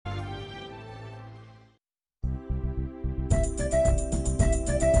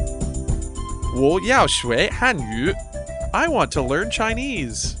我要学汉语 I want to learn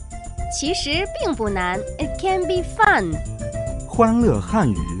Chinese. 其实并不难 It can be fun. 欢乐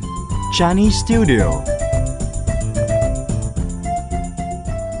汉语 Chinese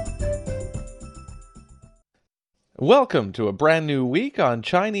Studio。Welcome to a brand new week on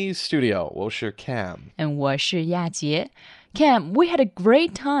Chinese Studio. 我是 Cam. And 我是亚杰. Cam, we had a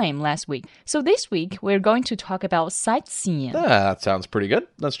great time last week. So this week, we're going to talk about sightseeing. That sounds pretty good.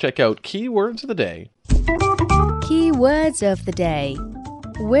 Let's check out keywords of the day. Keywords of the day.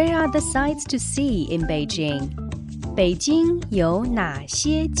 Where are the sights to see in Beijing? 北京有哪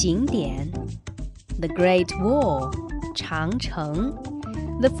些景点 The Great Wall, 长城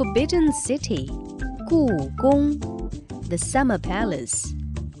The Forbidden City, 故宫 The Summer Palace,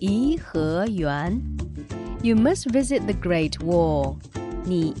 颐和园 You must visit the Great Wall.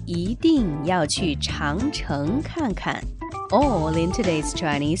 你一定要去长城看看 All in today's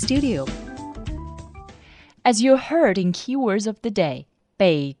Chinese studio. As you heard in Keywords of the Day,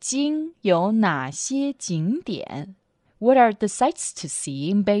 北京有哪些景点 What are the sights to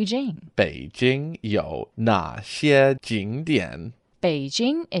see in Beijing? 北京有哪些景点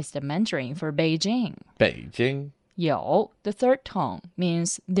Beijing is the Mandarin for Beijing. 北京有, the third tone,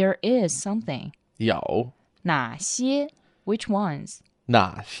 means there is something. 有哪些 which ones?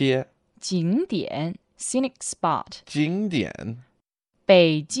 哪些景点 scenic spot. 景点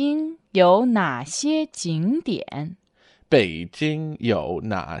北京有哪些景点北京有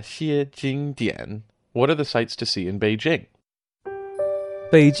哪些景点 What are the sights to see in Beijing?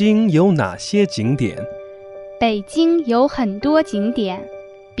 北京有哪些景点？北京有很多景点，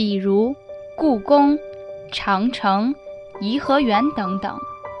比如故宫、长城、颐和园等等。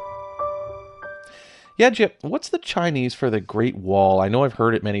Yeah, Jip, what's the Chinese for the Great Wall? I know I've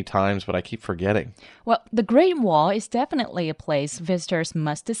heard it many times, but I keep forgetting. Well, the Great Wall is definitely a place visitors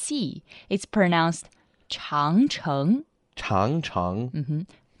must see. It's pronounced 长城. 长城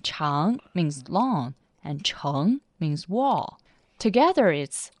长 means long, and 城 means wall. Together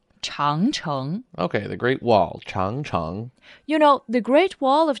it's 长城. Okay, the Great Wall, 长城 You know, the Great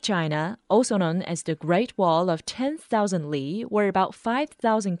Wall of China, also known as the Great Wall of 10,000 Li, or about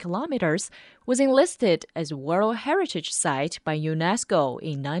 5,000 kilometers, was enlisted as a World Heritage Site by UNESCO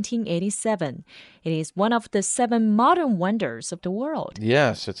in 1987. It is one of the 7 modern wonders of the world.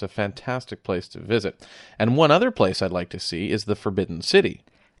 Yes, it's a fantastic place to visit. And one other place I'd like to see is the Forbidden City.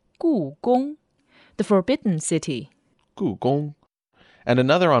 故宫, The Forbidden City. 故宫 And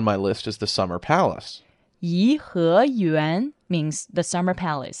another on my list is the Summer Palace. 颐和园 means the summer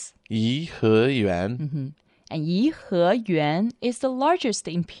palace. 颐和园 And 颐和园 is the largest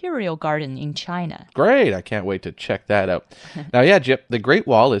imperial garden in China. Great, I can't wait to check that out. Now, yeah, Jip, the Great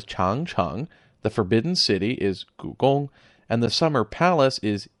Wall is Changcheng, the Forbidden City is Gugong, and the Summer Palace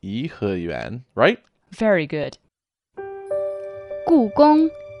is 颐和园, right? Very good. 故宫、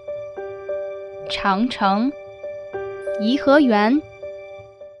长城、颐和园。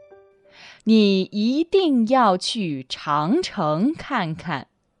你一定要去长城看看.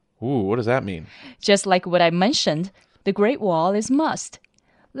 Ooh, what does that mean? Just like what I mentioned, the Great Wall is must.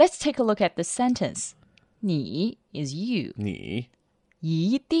 Let's take a look at the sentence. 你 is you. 你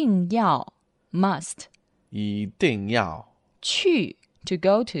一定要 must. 一定要去 to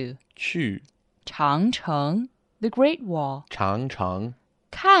go to. 去长城 the Great Wall. 长城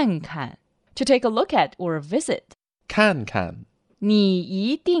看看 to take a look at or visit. 看看你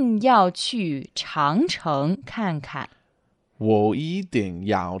一定要去长城看看。我一定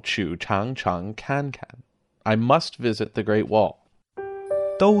要去长城看看 I must visit the Great Wall.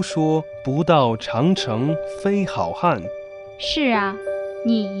 都说不到长城非好汉。是啊，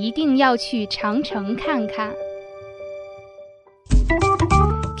你一定要去长城看看。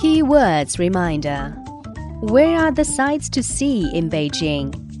Keywords reminder. Where are the sights to see in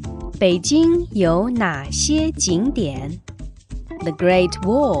Beijing? 北京有哪些景点 The Great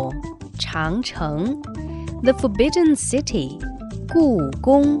Wall, 长城 The Forbidden City, 故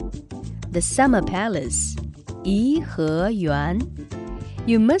宫 The Summer Palace, 颐和园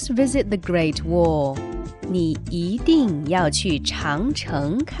You must visit the Great Wall. 你一定要去长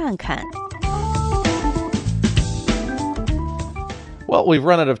城看看。Well, we've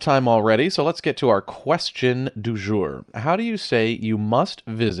run out of time already, so let's get to our question du jour. How do you say you must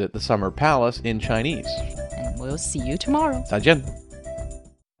visit the Summer Palace in Chinese? And we'll see you tomorrow. 再见